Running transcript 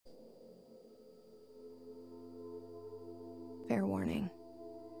Fair warning.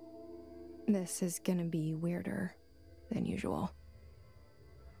 This is gonna be weirder than usual.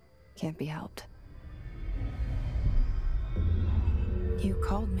 Can't be helped. You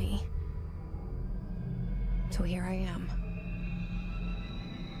called me. So here I am.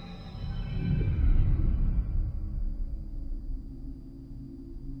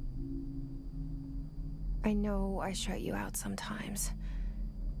 I know I shut you out sometimes.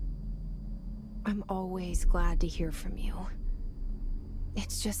 I'm always glad to hear from you.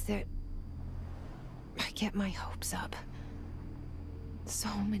 It's just that I get my hopes up. So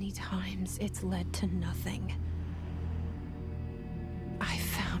many times it's led to nothing. I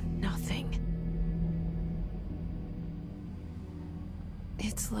found nothing.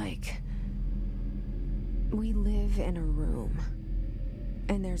 It's like we live in a room,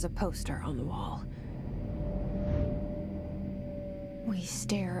 and there's a poster on the wall. We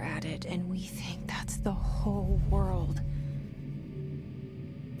stare at it and we think that's the whole world.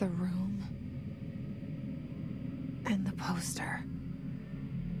 The room and the poster.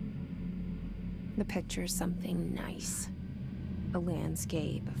 The picture's something nice. A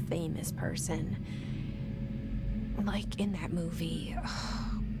landscape, a famous person. Like in that movie,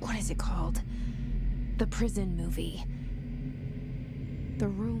 what is it called? The prison movie. The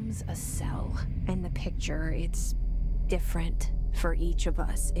room's a cell, and the picture, it's different for each of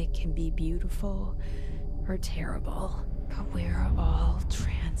us. It can be beautiful or terrible, but we're all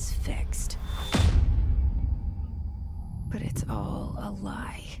transfixed. But it's all a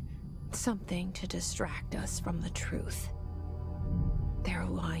lie. Something to distract us from the truth. They're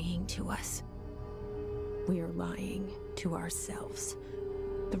lying to us. We're lying to ourselves.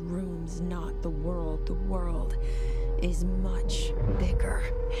 The room's not the world. The world is much bigger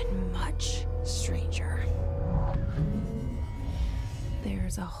and much stranger.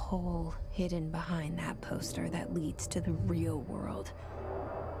 There's a hole hidden behind that poster that leads to the real world.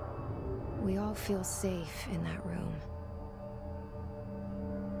 We all feel safe in that room.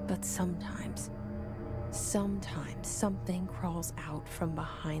 But sometimes something crawls out from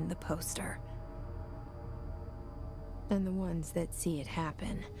behind the poster. And the ones that see it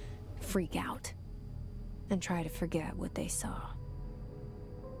happen freak out and try to forget what they saw.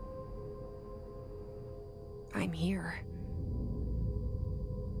 I'm here.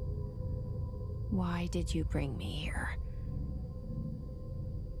 Why did you bring me here?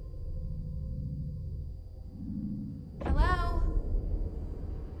 Hello?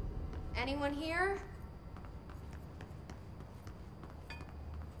 Anyone here?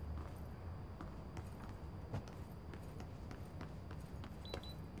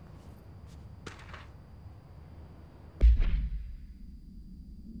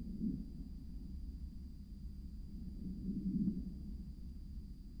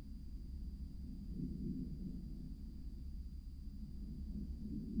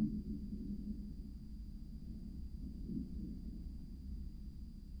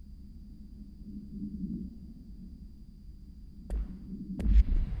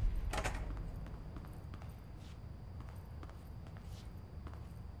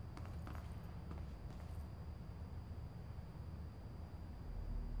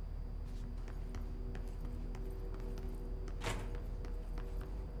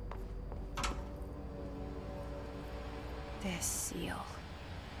 This seal.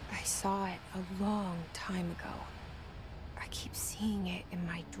 I saw it a long time ago. I keep seeing it in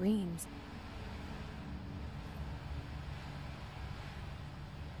my dreams.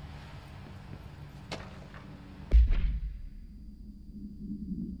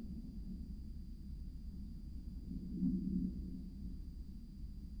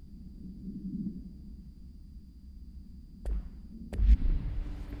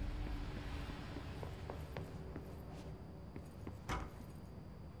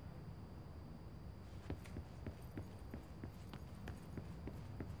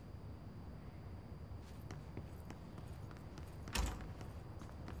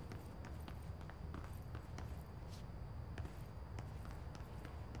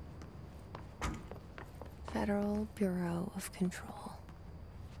 Federal Bureau of Control.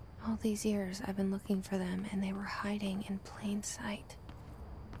 All these years I've been looking for them, and they were hiding in plain sight.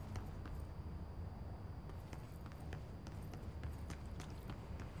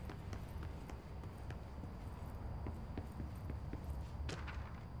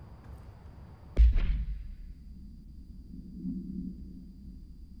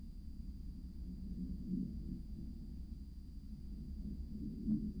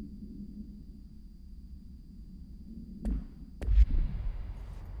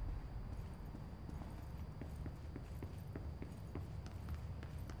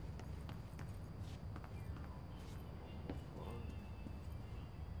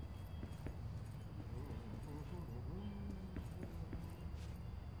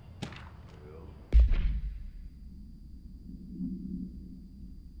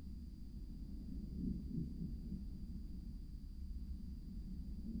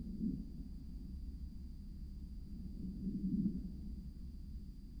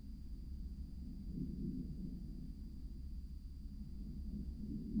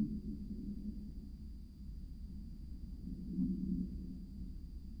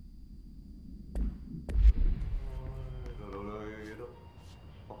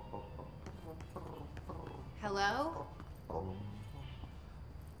 Hello?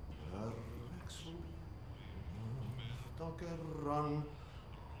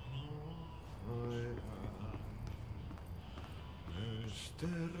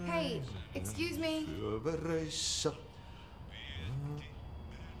 Hey, excuse me.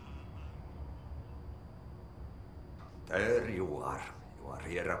 There you are. You are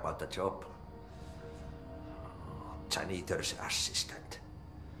here about the job. Janitor's assistant.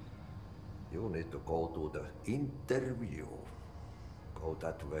 You need to go to the interview. Go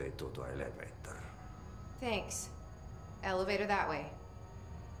that way to the elevator. Thanks. Elevator that way.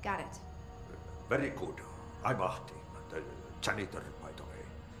 Got it. Very good. I'm Ahti, the janitor, by the way.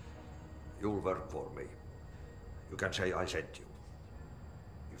 You'll work for me. You can say I sent you.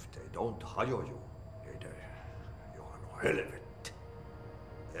 If they don't hire you, then you are no helvet.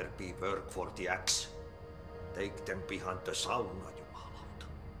 There be work for the axe. Take them behind the sauna, jumalauta.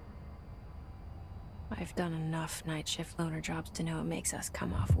 I've done enough night shift loner jobs to know it makes us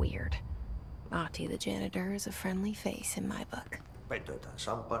come off weird. Ahti the janitor is a friendly face in my book. Better than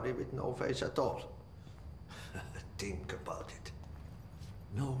somebody with no face at all. Think about it.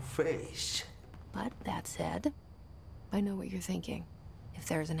 No face. But that said, I know what you're thinking. If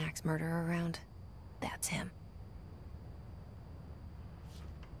there's an axe murderer around, that's him.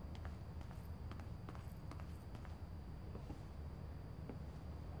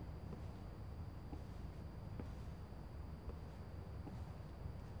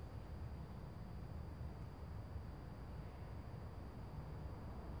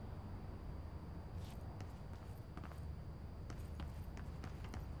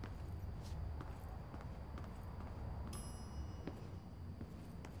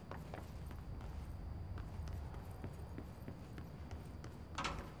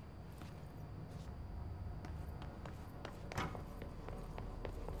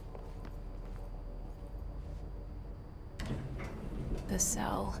 The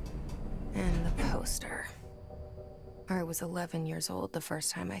cell and the poster. I was 11 years old the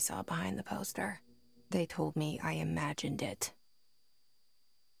first time I saw behind the poster. They told me I imagined it.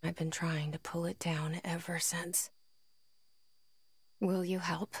 I've been trying to pull it down ever since. Will you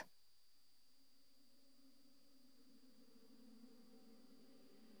help?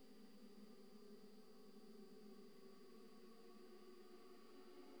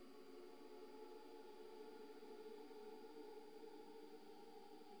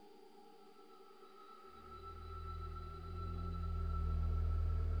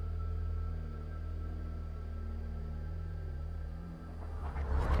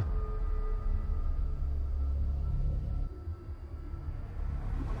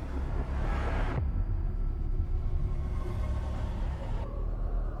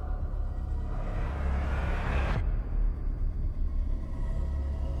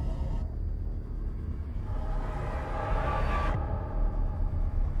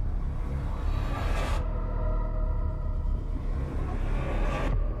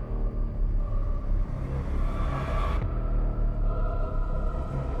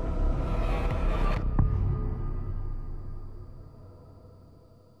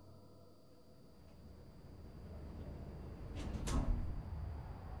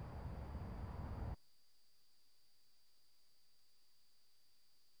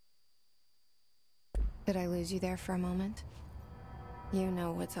 Did I lose you there for a moment? You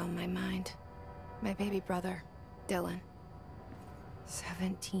know what's on my mind. My baby brother, Dylan.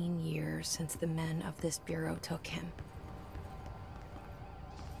 17 years since the men of this bureau took him.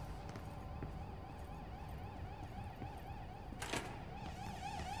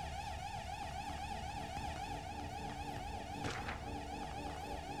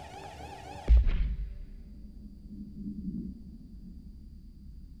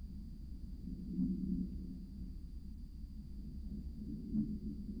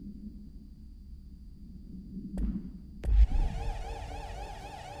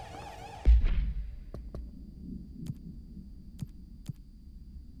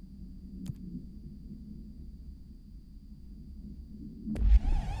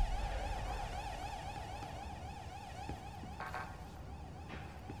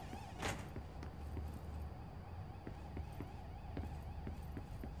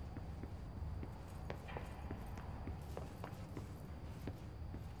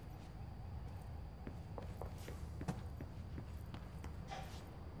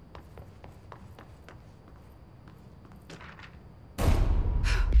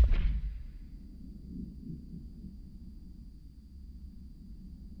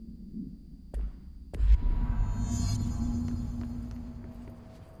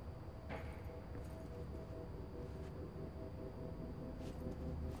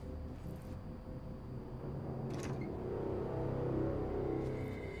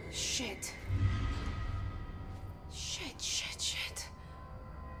 Shit. Shit.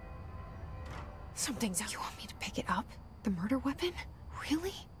 Something's out. You want me to pick it up? The murder weapon?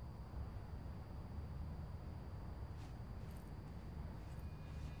 Really?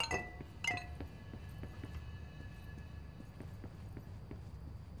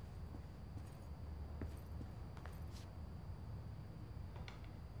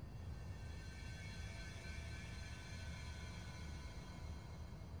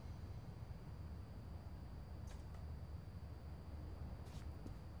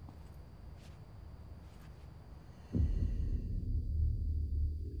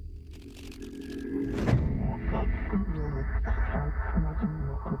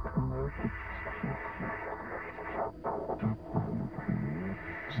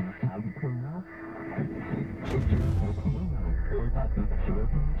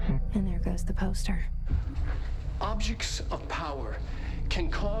 And there goes the poster. Objects of power can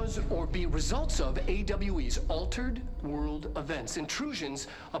cause or be results of AWE's altered world events, intrusions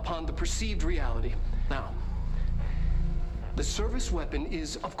upon the perceived reality. Now, the service weapon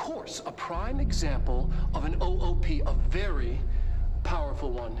is, of course, a prime example of an OOP, a very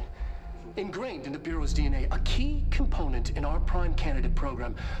powerful one. Ingrained in the Bureau's DNA, a key component in our prime candidate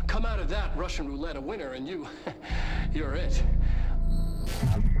program. Come out of that Russian roulette a winner and you're it.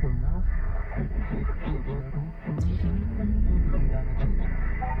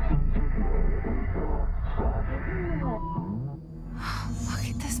 Look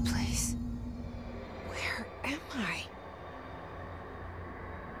at this place. Where am I?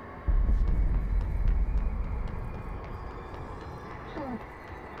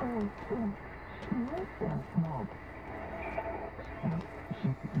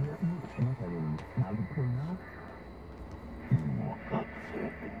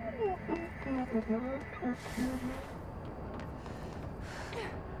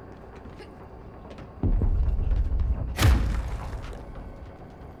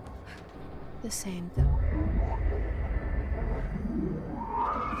 The same though.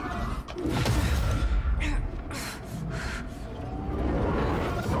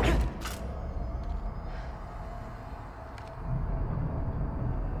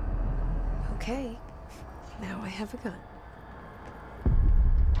 Okay, now I have a gun.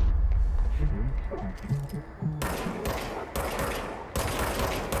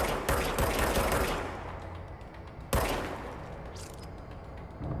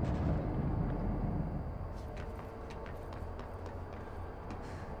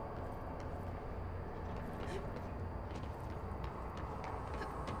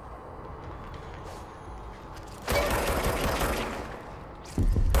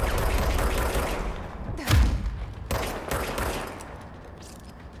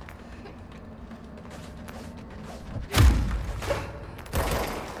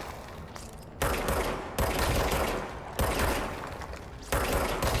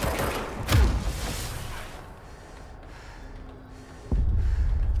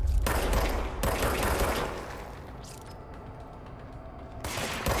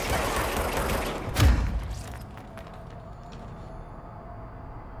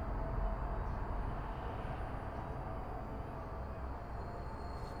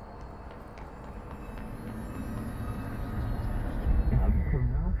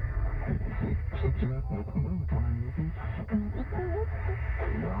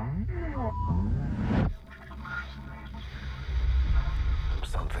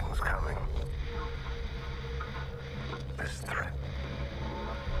 Something's coming. This threat.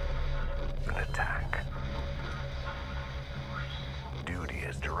 An attack. Duty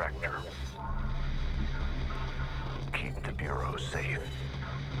as director. Keep the Bureau safe.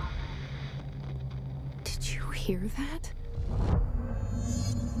 Did you hear that?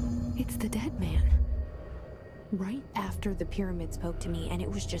 It's the dead man. Right after the pyramid spoke to me, and it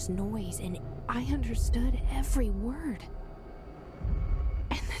was just noise, and I understood every word.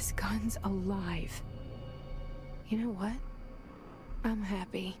 And this gun's alive. You know what? I'm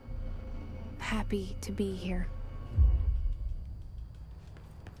happy. Happy to be here.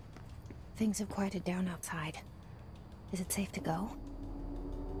 Things have quieted down outside. Is it safe to go?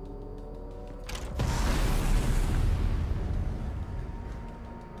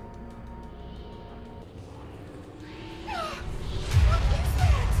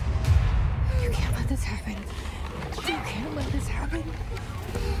 You can't let this happen. You can't let this happen.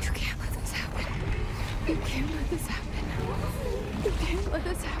 You can't let this happen. You can't let this happen. You can't let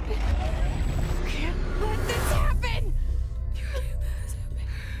this happen. You can't let this happen. You can't let this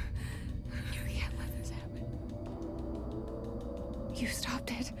happen. You can't let this happen. You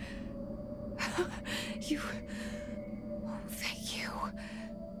stopped it. You... Oh, thank you.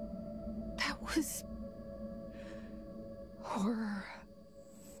 was horror.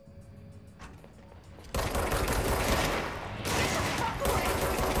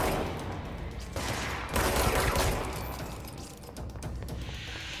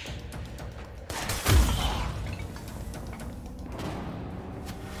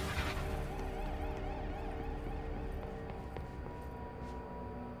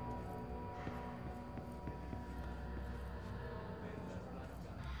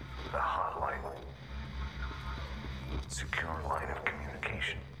 The hotline. Secure line of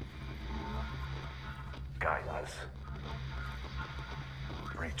communication. Guidance.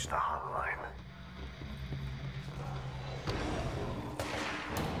 Reach the hotline.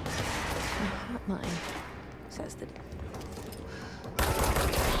 Hotline, says the...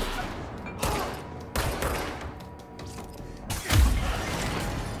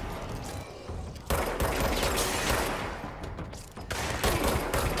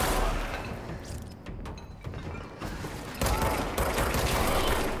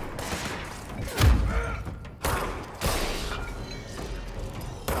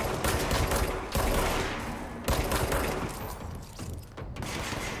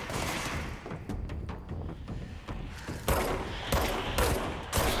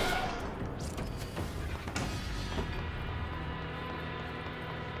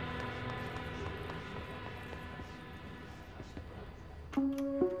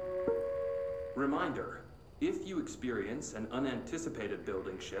 Reminder, if you experience an unanticipated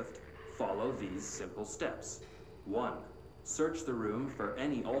building shift, follow these simple steps. 1. Search the room for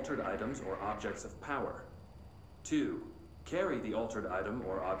any altered items or objects of power. 2. Carry the altered item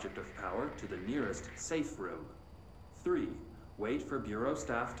or object of power to the nearest safe room. 3. Wait for Bureau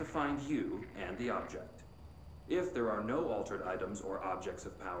staff to find you and the object. If there are no altered items or objects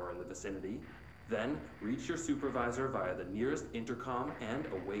of power in the vicinity, then reach your supervisor via the nearest intercom and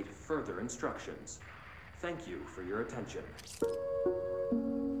await further instructions. Thank you for your attention.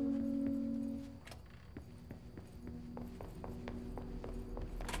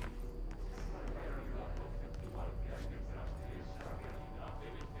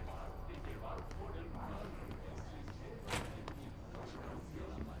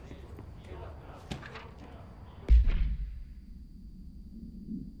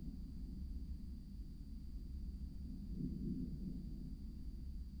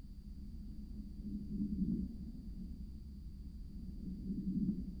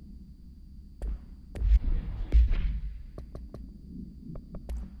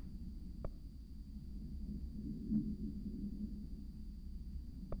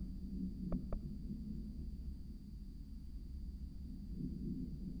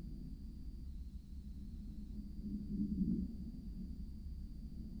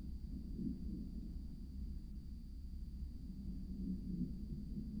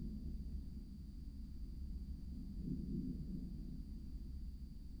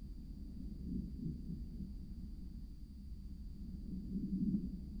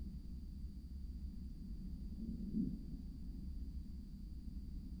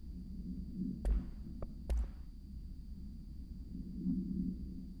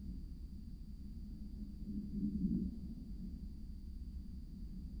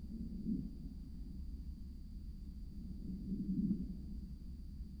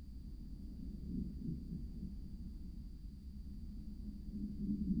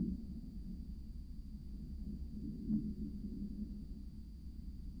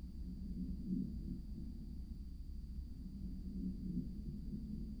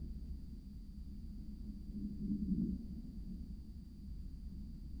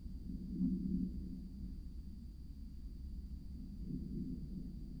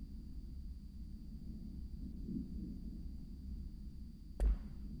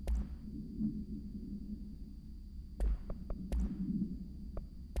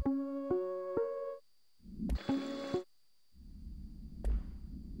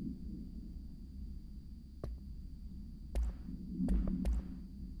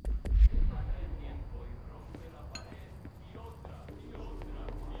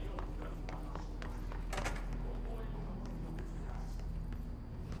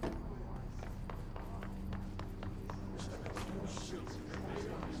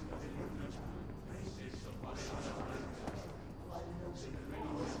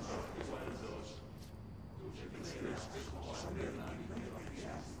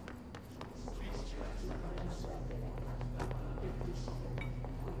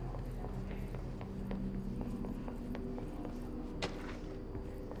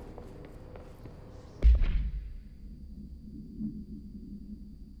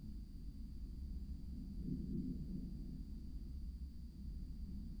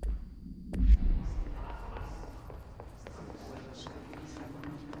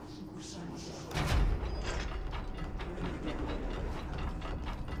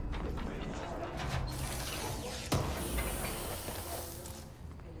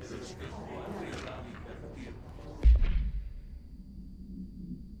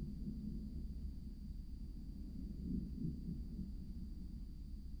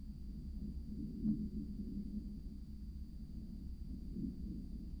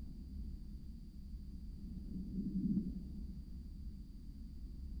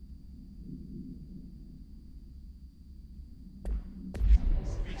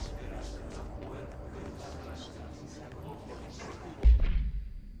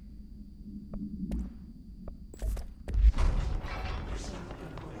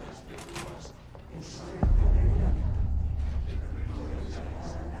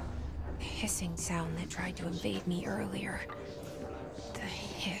 hissing sound that tried to invade me earlier. The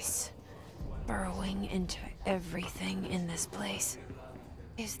hiss. Burrowing into everything in this place.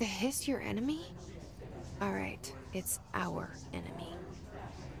 Is the hiss your enemy? Alright, it's our enemy.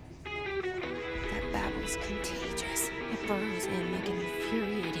 That babble's contagious. It burrows in like an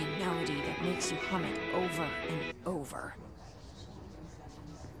infuriating melody that makes you hum it over and over.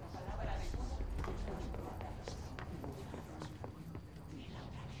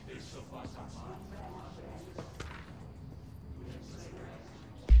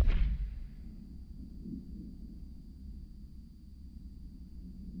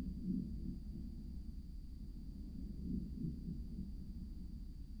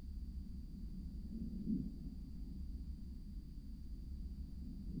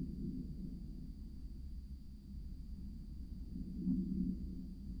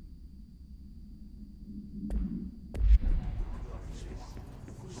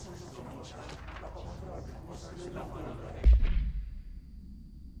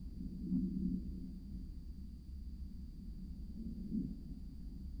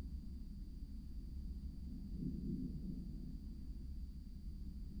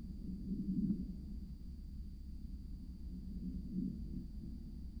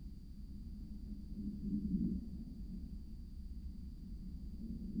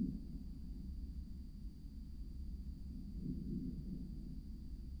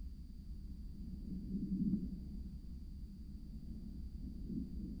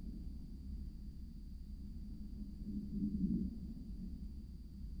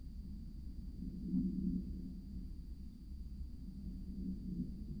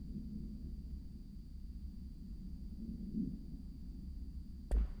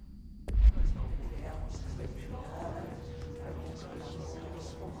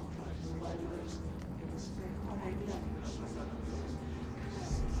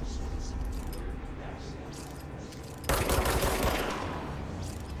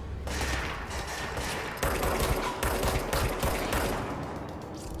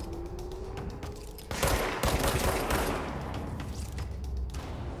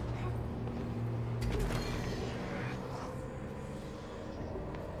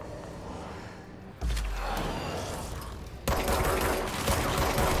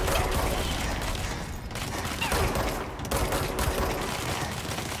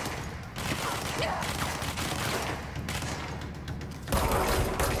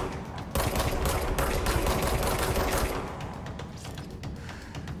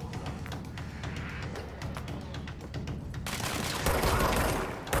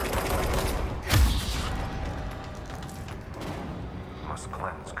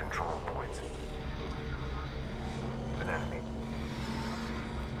 Cleanse control points. An enemy.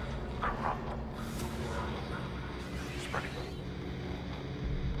 Corrupt. Spreading.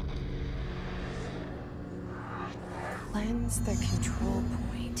 Cleanse the control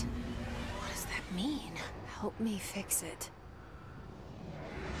point. What does that mean? Help me fix it.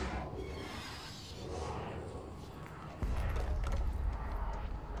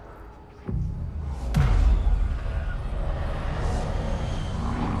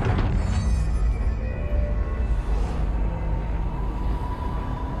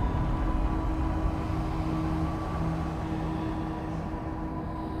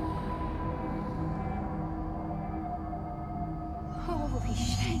 Holy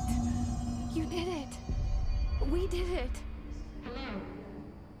shit! You did it! We did it! Hello?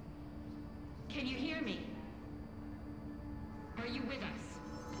 Can you hear me? Are you with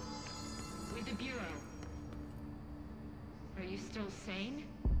us? With the Bureau? Are you still sane?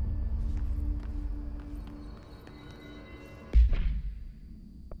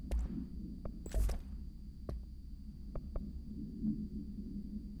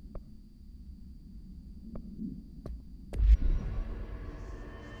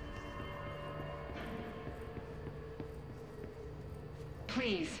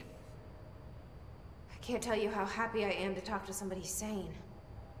 Please. I can't tell you how happy I am to talk to somebody sane.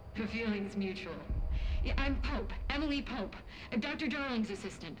 The feeling's mutual. Yeah, I'm Pope, Emily Pope, Dr. Darling's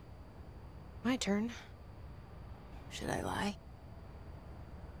assistant. My turn. Should I lie?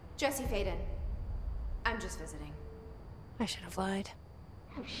 Jesse Faden. I'm just visiting. I should have lied.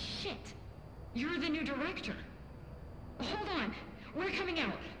 Oh, shit. You're the new director. Hold on. We're coming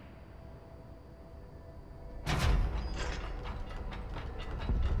out.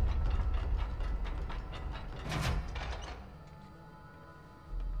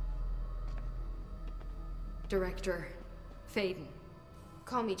 Director Faden.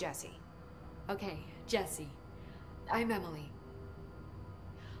 Call me Jesse. Okay, Jesse. I'm Emily.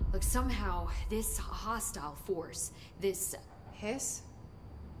 Look, somehow this hostile force, this Hiss?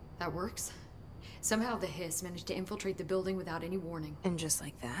 that works? Somehow the Hiss managed to infiltrate the building without any warning. And just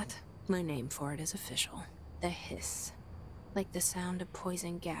like that, my name for it is official. The Hiss. Like the sound of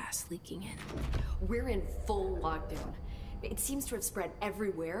poison gas leaking in. We're in full lockdown. It seems to have spread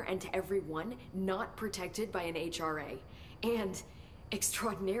everywhere and to everyone not protected by an HRA. And,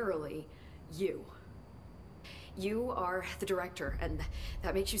 extraordinarily, you. You are the director, and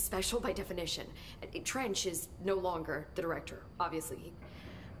that makes you special by definition. Trench is no longer the director, obviously.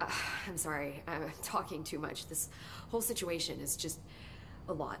 I'm sorry, I'm talking too much. This whole situation is just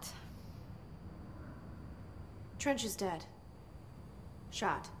a lot. Trench is dead.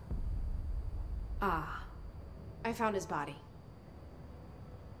 Shot. Ah. I found his body.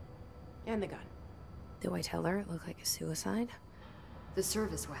 And the gun. Do I tell her it looked like a suicide? The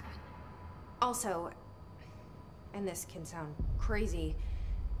service weapon. Also, and this can sound crazy,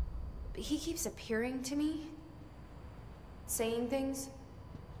 but he keeps appearing to me, saying things.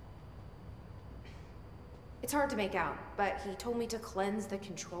 It's hard to make out, but he told me to cleanse the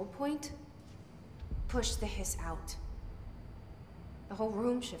control point, push the Hiss out. The whole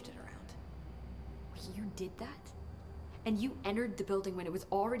room shifted around. You did that? And you entered the building when it was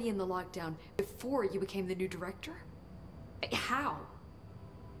already in the lockdown before you became the new director? How?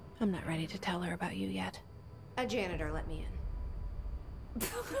 I'm not ready to tell her about you yet. A janitor let me in.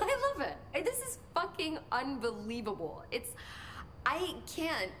 I love it. This is fucking unbelievable. I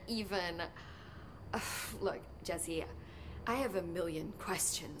can't even... Look, Jesse, I have a million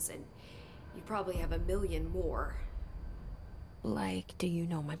questions, and you probably have a million more. Like, do you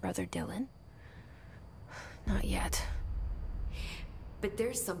know my brother Dylan? Not yet. But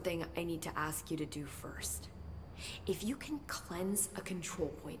there's something I need to ask you to do first. If you can cleanse a control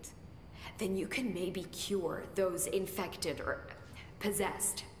point, then you can maybe cure those infected or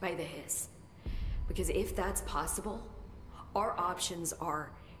possessed by the Hiss. Because if that's possible, our options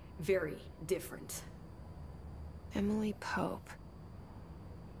are very different. Emily Pope.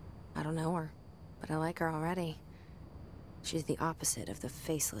 I don't know her, but I like her already. She's the opposite of the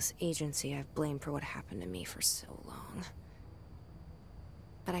faceless agency I've blamed for what happened to me for so long.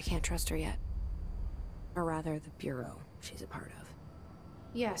 But I can't trust her yet. Or rather, the Bureau she's a part of.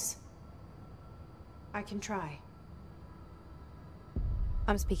 Yes. I can try.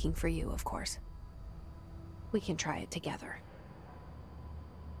 I'm speaking for you, of course. We can try it together.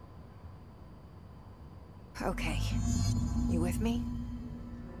 Okay. You with me?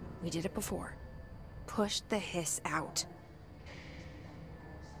 We did it before. Push the Hiss out.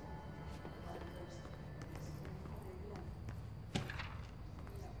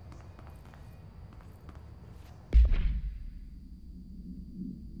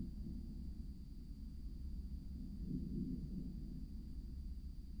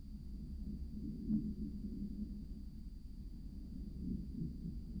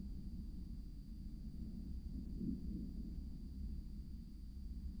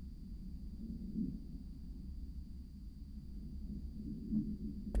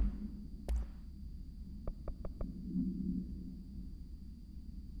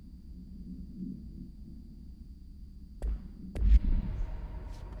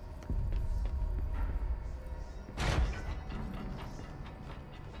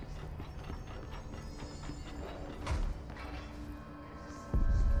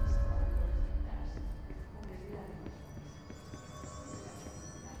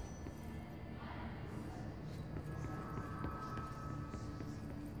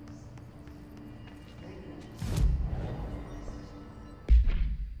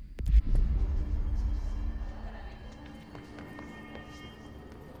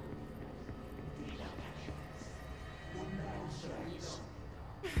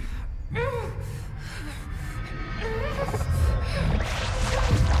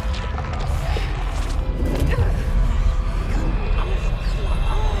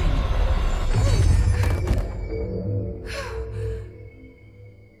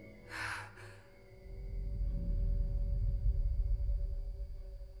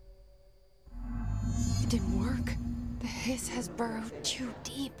 Has burrowed too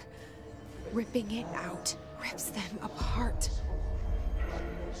deep. Ripping it out rips them apart.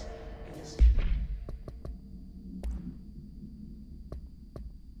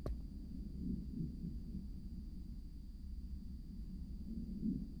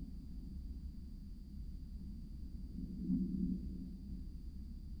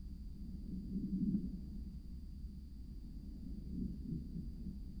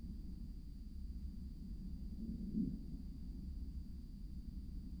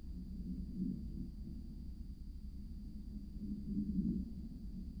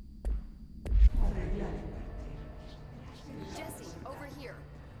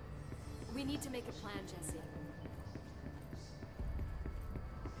 to make a plan, Jesse.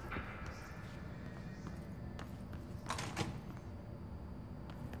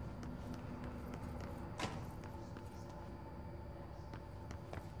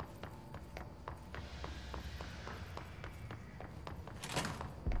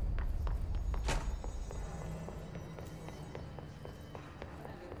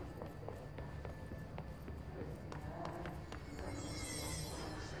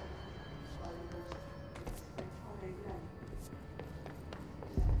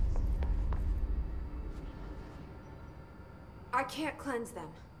 I can't cleanse them.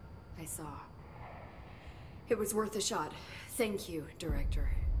 I saw. It was worth a shot. Thank you, Director.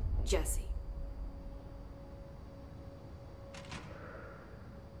 Jesse.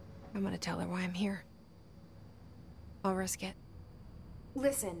 I'm gonna tell her why I'm here. I'll risk it.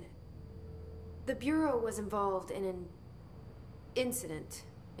 Listen, the Bureau was involved in an incident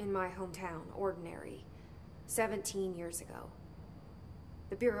in my hometown, Ordinary, 17 years ago.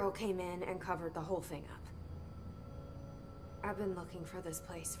 The Bureau came in and covered the whole thing up. I've been looking for this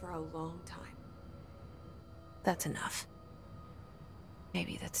place for a long time. That's enough.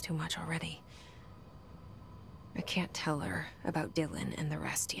 Maybe that's too much already. I can't tell her about Dylan and the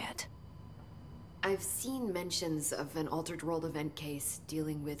rest yet. I've seen mentions of an Altered World event case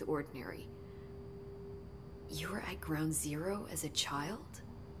dealing with Ordinary. You were at Ground Zero as a child?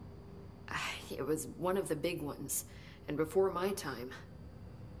 It was one of the big ones, and before my time.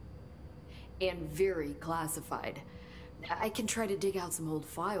 And very classified. I can try to dig out some old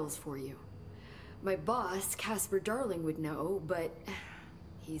files for you. My boss, Casper Darling, would know, but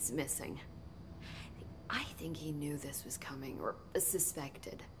he's missing. I think he knew this was coming, or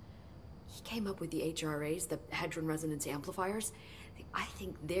suspected. He came up with the HRAs, the Hadron Resonance Amplifiers. I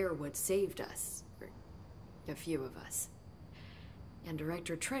think they're what saved us. Or a few of us. And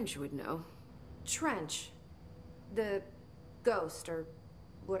Director Trench would know. Trench? The ghost, or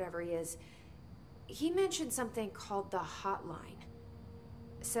whatever he is. He mentioned something called the Hotline.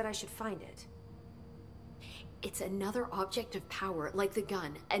 Said I should find it. It's another object of power, like the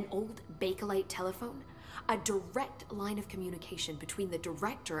gun, an old Bakelite telephone. A direct line of communication between the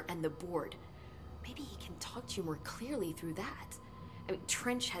director and the board. Maybe he can talk to you more clearly through that. I mean,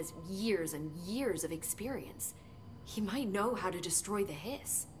 Trench has years and years of experience. He might know how to destroy the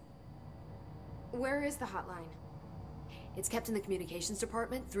hiss. Where is the hotline? It's kept in the communications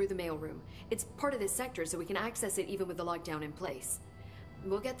department through the mailroom. It's part of this sector, so we can access it even with the lockdown in place.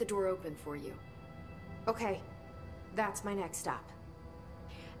 We'll get the door open for you. Okay, that's my next stop.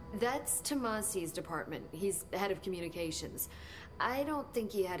 That's Tomasi's department. He's the head of communications. I don't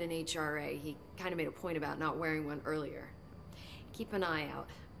think he had an HRA. He kind of made a point about not wearing one earlier. Keep an eye out.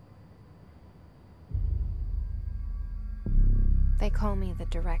 They call me the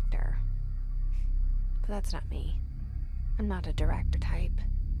director. But that's not me. I'm not a director type.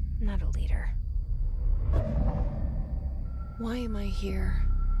 I'm not a leader. Why am I here?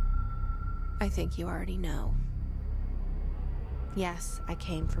 I think you already know. Yes, I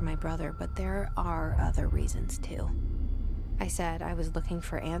came for my brother, but there are other reasons too. I said I was looking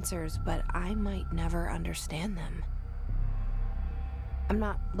for answers, but I might never understand them. I'm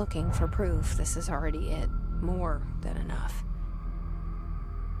not looking for proof. This is already it. More than enough.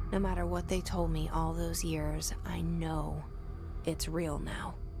 No matter what they told me all those years, I know it's real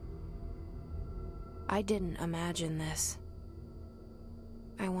now. I didn't imagine this.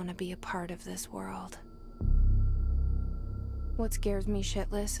 I want to be a part of this world. What scares me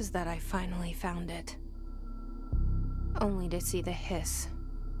shitless is that I finally found it. Only to see the hiss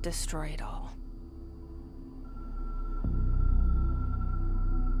destroy it all.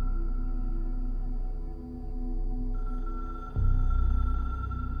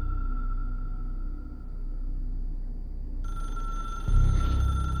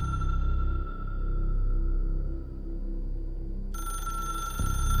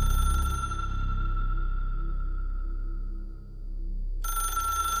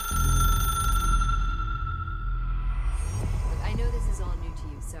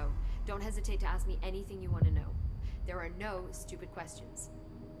 Don't hesitate to ask me anything you want to know. There are no stupid questions.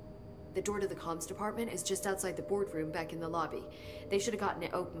 The door to the comms department is just outside the boardroom back in the lobby. They should have gotten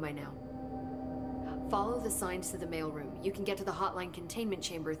it open by now. Follow the signs to the mailroom. You can get to the hotline containment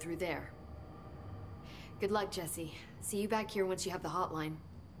chamber through there. Good luck, Jesse. See you back here once you have the hotline.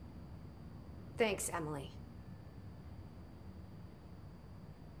 Thanks, Emily.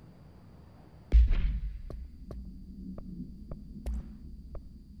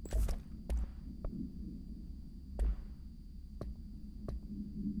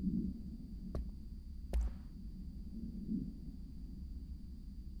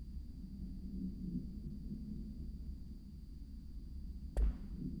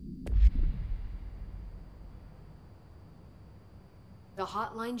 The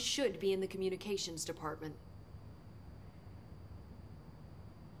hotline should be in the communications department.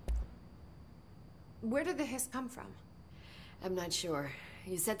 Where did the hiss come from? I'm not sure.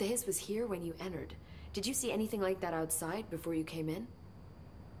 You said the hiss was here when you entered. Did you see anything like that outside before you came in?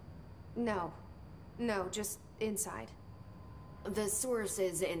 No. No, just inside. The source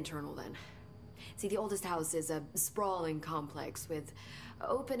is internal then. See, the oldest house is a sprawling complex with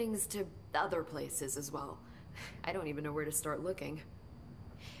openings to other places as well. I don't even know where to start looking.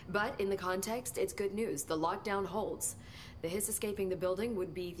 But in the context, it's good news. The lockdown holds. The hiss escaping the building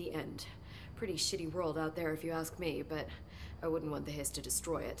would be the end. Pretty shitty world out there if you ask me, but I wouldn't want the hiss to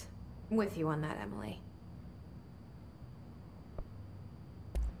destroy it. With you on that, Emily.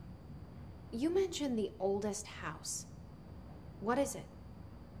 You mentioned the oldest house. What is it?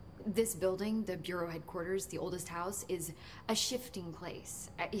 This building, the Bureau headquarters, the oldest house, is a shifting place.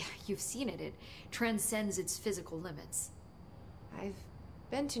 Yeah, you've seen it. It transcends its physical limits. I've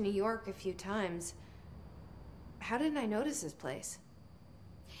been to New York a few times. How didn't I notice this place?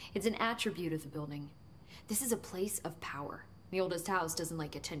 It's an attribute of the building. This is a place of power. The oldest house doesn't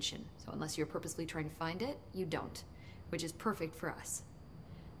like attention, so unless you're purposely trying to find it, you don't, which is perfect for us.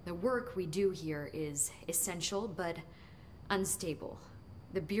 The work we do here is essential, but unstable.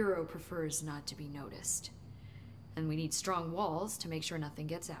 The Bureau prefers not to be noticed. And we need strong walls to make sure nothing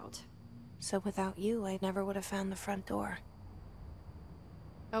gets out. So without you, I never would have found the front door.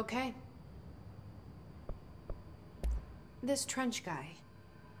 Okay. This Trench guy.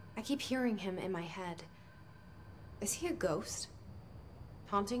 I keep hearing him in my head. Is he a ghost?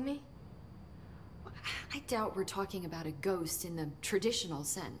 Haunting me? I doubt we're talking about a ghost in the traditional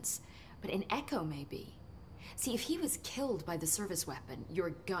sense, but an echo maybe. See, if he was killed by the service weapon,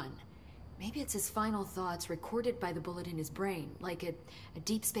 your gun, maybe it's his final thoughts recorded by the bullet in his brain, like a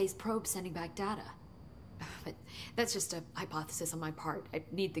deep space probe sending back data. But that's just a hypothesis on my part. I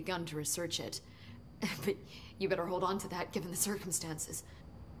need the gun to research it. But you better hold on to that given the circumstances.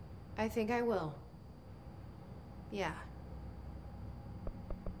 I think I will. Yeah.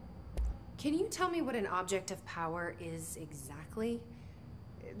 Can you tell me what an object of power is exactly?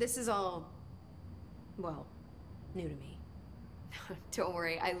 This is all, well, new to me. Don't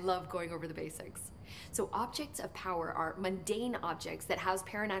worry, I love going over the basics. So objects of power are mundane objects that house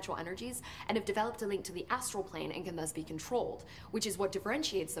paranatural energies and have developed a link to the astral plane and can thus be controlled, which is what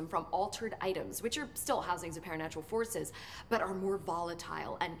differentiates them from altered items, which are still housings of paranatural forces, but are more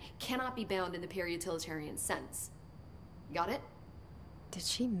volatile and cannot be bound in the pure utilitarian sense. Got it? Did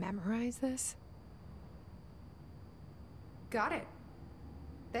she memorize this? Got it.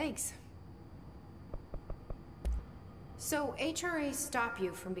 Thanks. So HRAs stop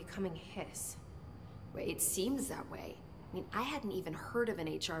you from becoming Hiss. Well, it seems that way. I mean, I hadn't even heard of an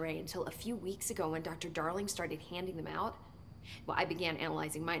HRA until a few weeks ago when Dr. Darling started handing them out. Well, I began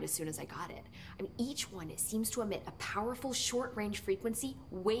analyzing mine as soon as I got it. I mean, each one seems to emit a powerful short-range frequency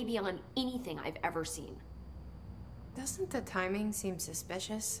way beyond anything I've ever seen. Doesn't the timing seem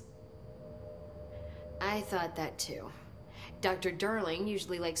suspicious? I thought that too. Dr. Darling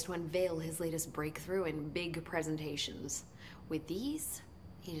usually likes to unveil his latest breakthrough in big presentations. With these,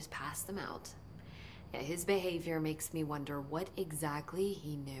 he just passed them out. Yeah, his behavior makes me wonder what exactly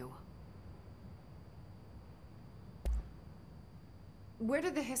he knew. Where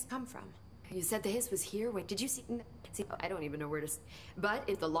did the hiss come from? You said the hiss was here? Wait, did you see? See, I don't even know where to... But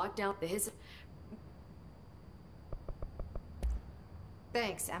if the lockdown, the hiss...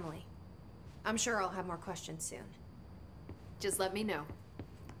 Thanks, Emily. I'm sure I'll have more questions soon. Just let me know.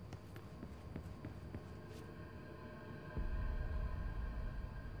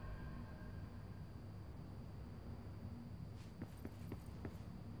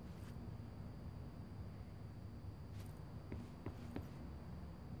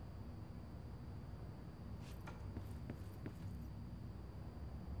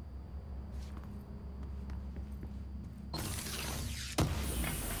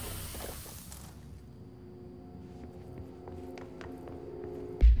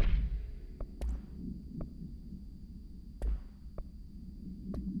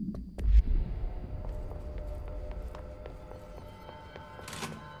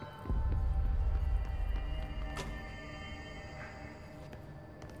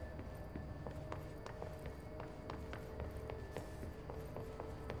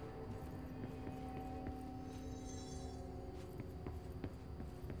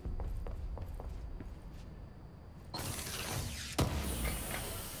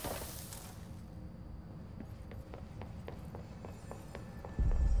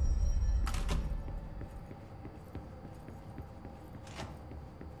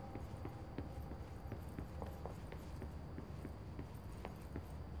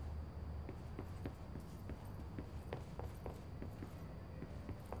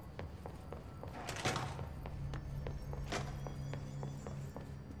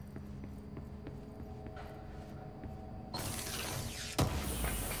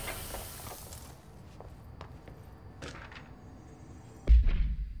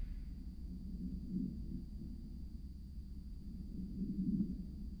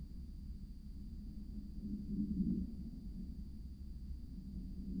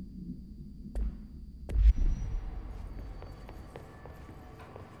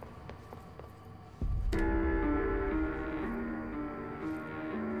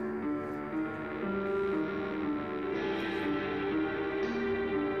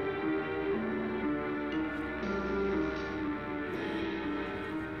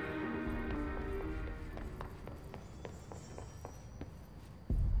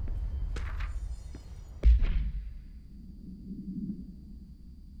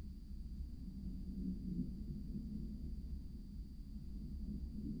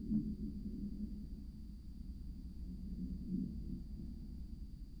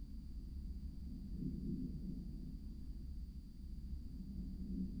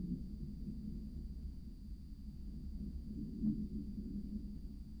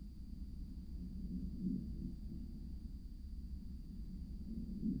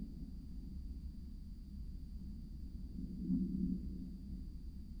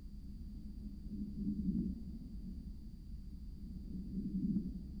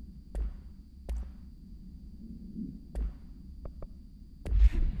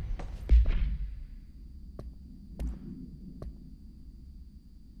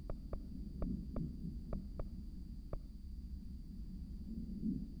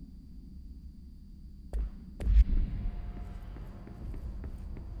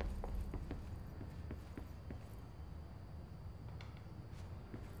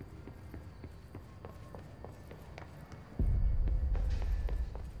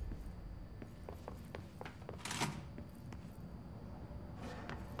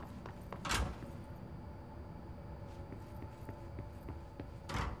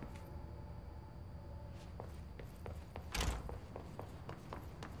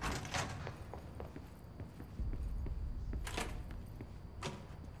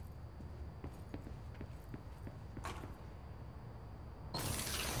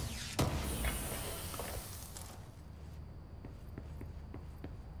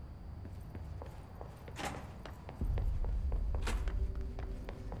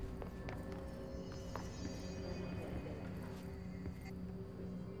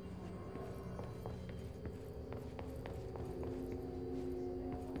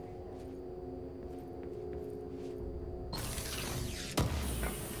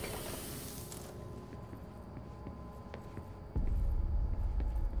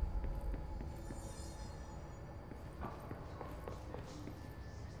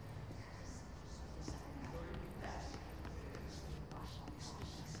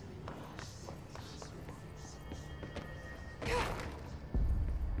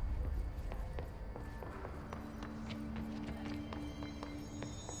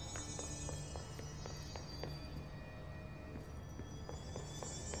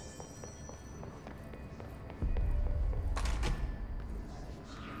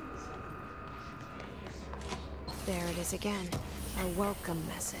 There it is again. A welcome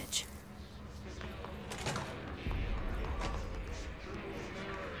message.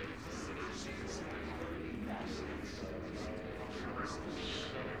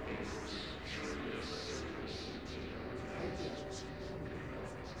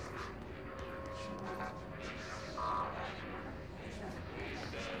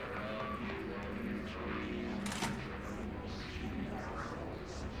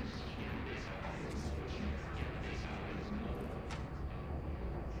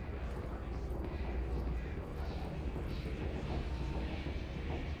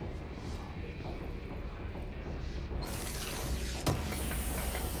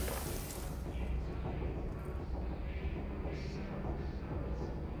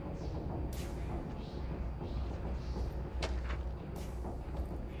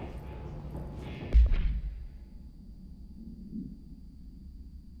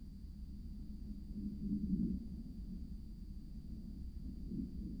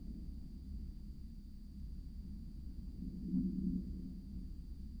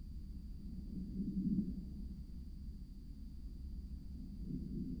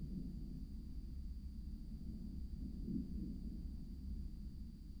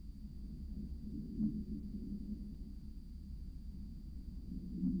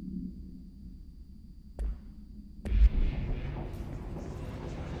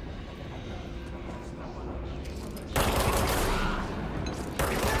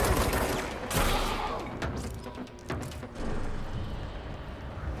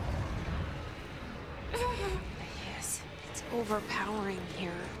 Overpowering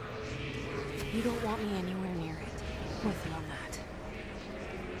here. You don't want me anywhere near it. With you on that.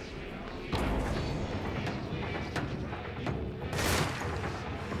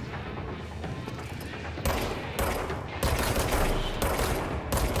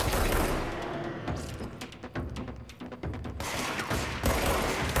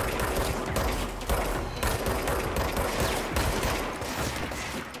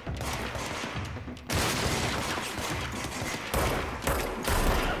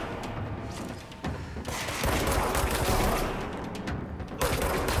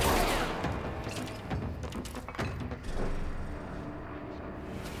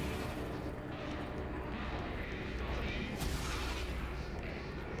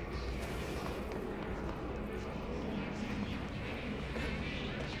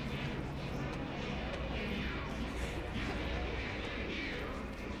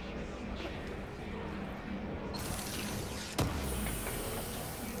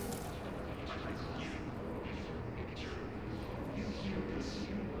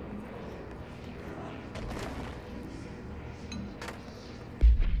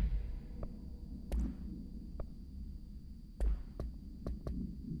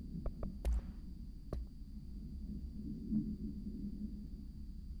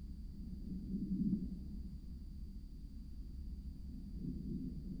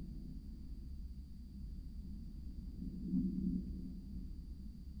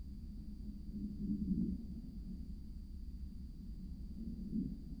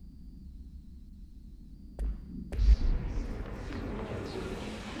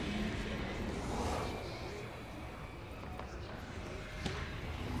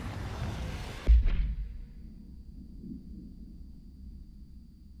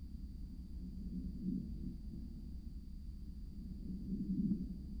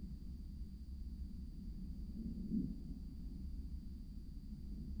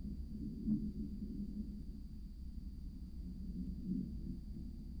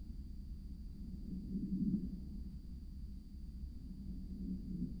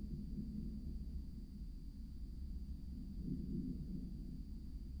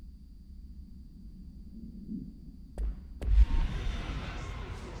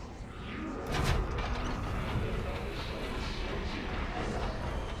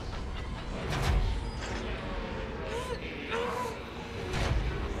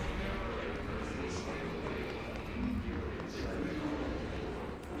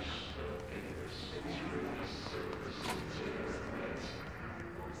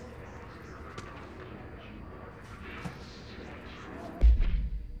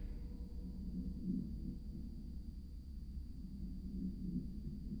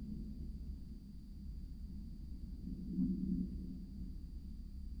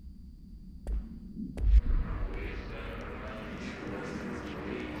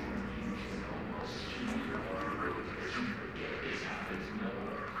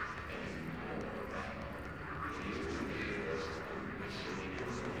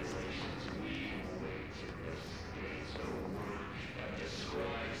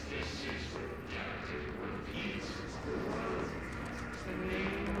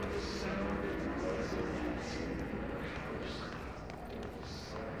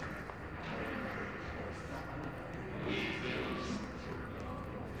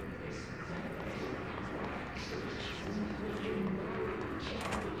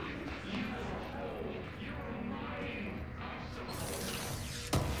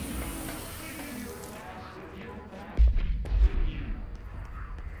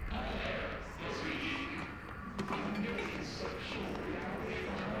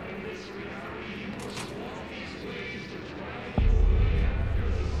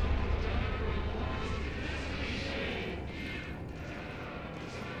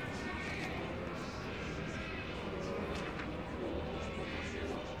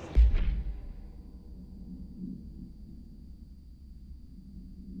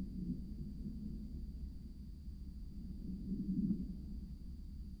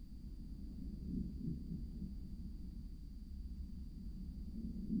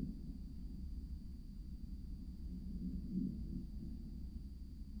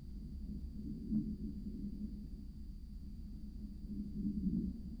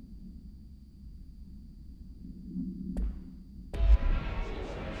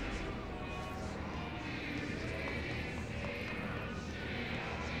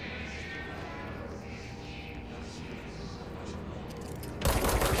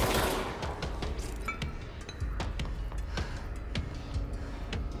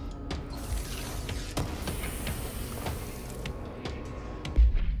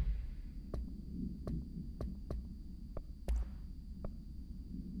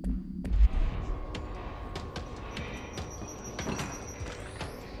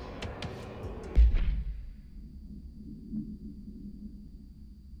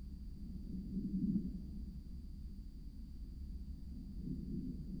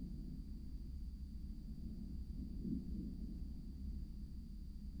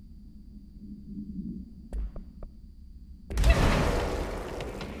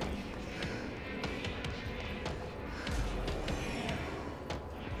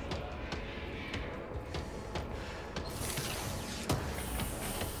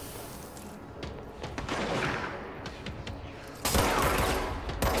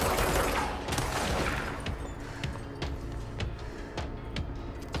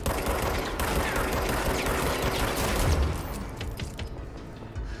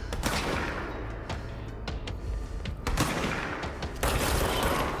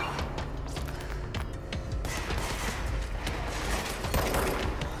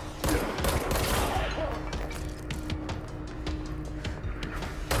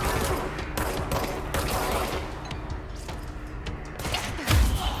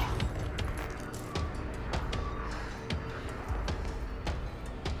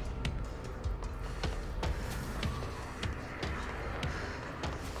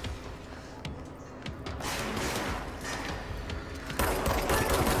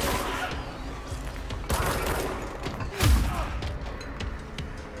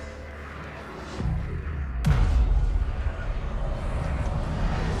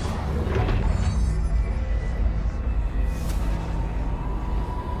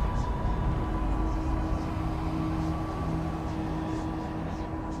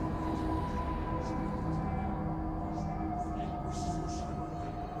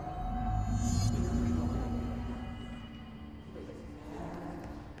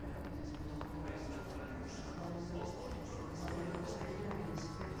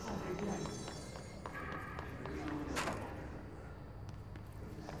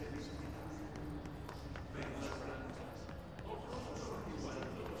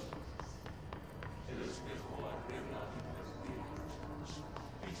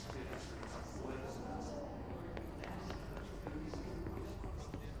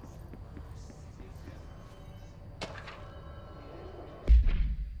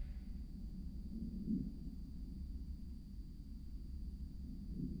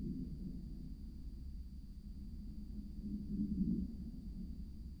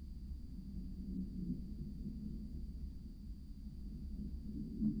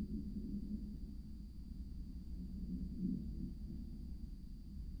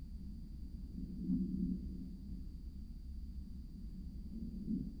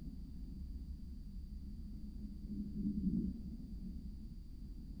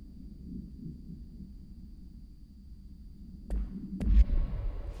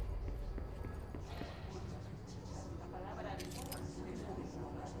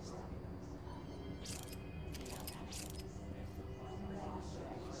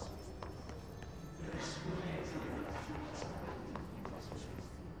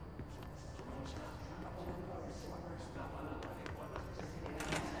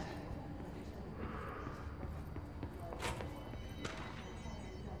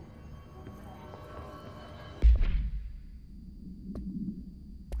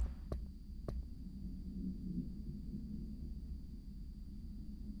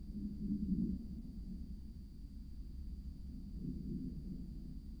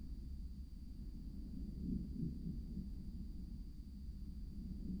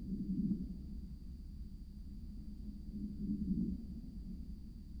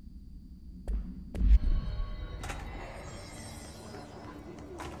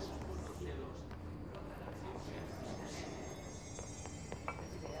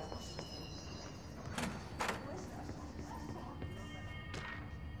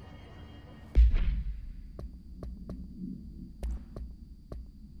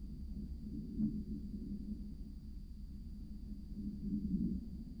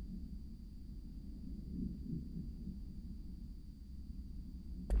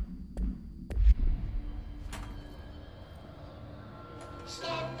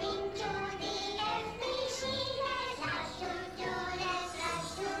 Step into the FBC, there's lots to do, there's lots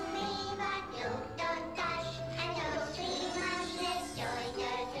to be, but you don't dash, and don't be much. Let's join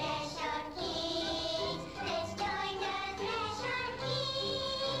the Treasure Keys. Let's join the Treasure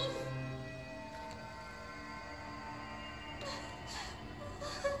Keys.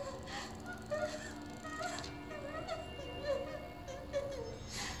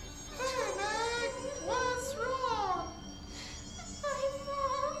 Hey, Meg! What's wrong? My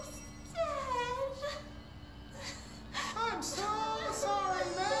mom's dead. I'm so sorry,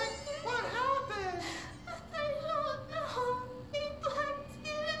 Meg! What happened? I don't know. He blacked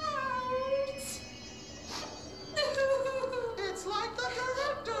it out. It's like the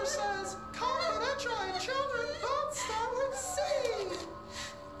director says, confidential and children both start with C.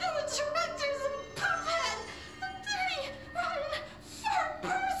 The director's a puppet. A dirty, rotten, fat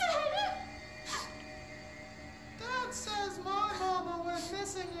person. Dad says my mama went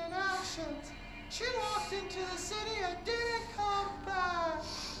missing in action. She walked into the city and didn't come back.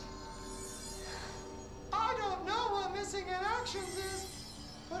 I don't know what missing in actions is,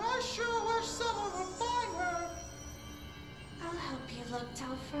 but I sure wish someone would find her. I'll help you look,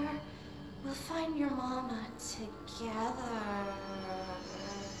 Telfer. We'll find your mama together.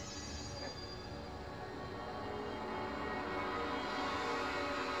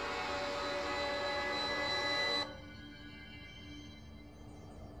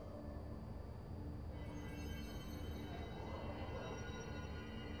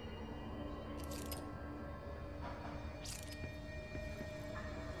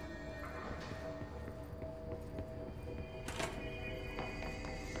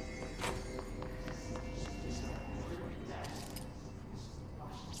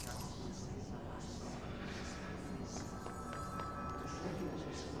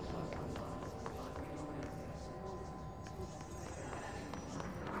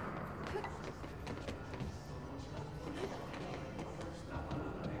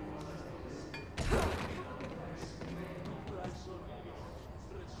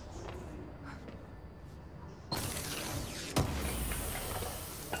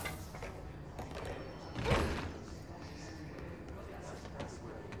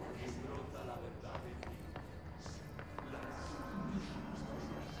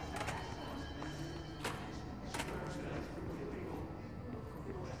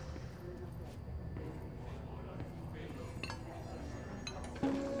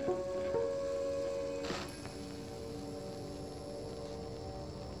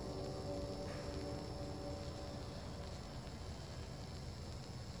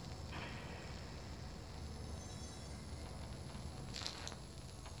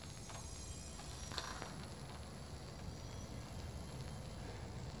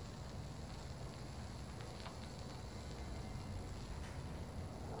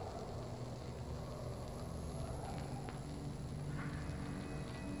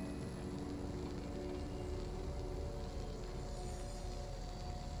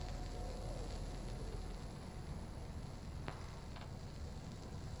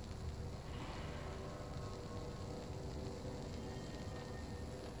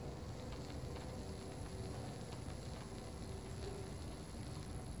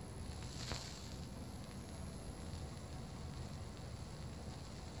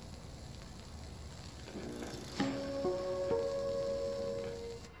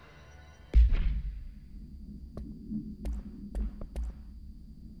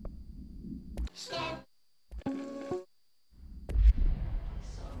 Step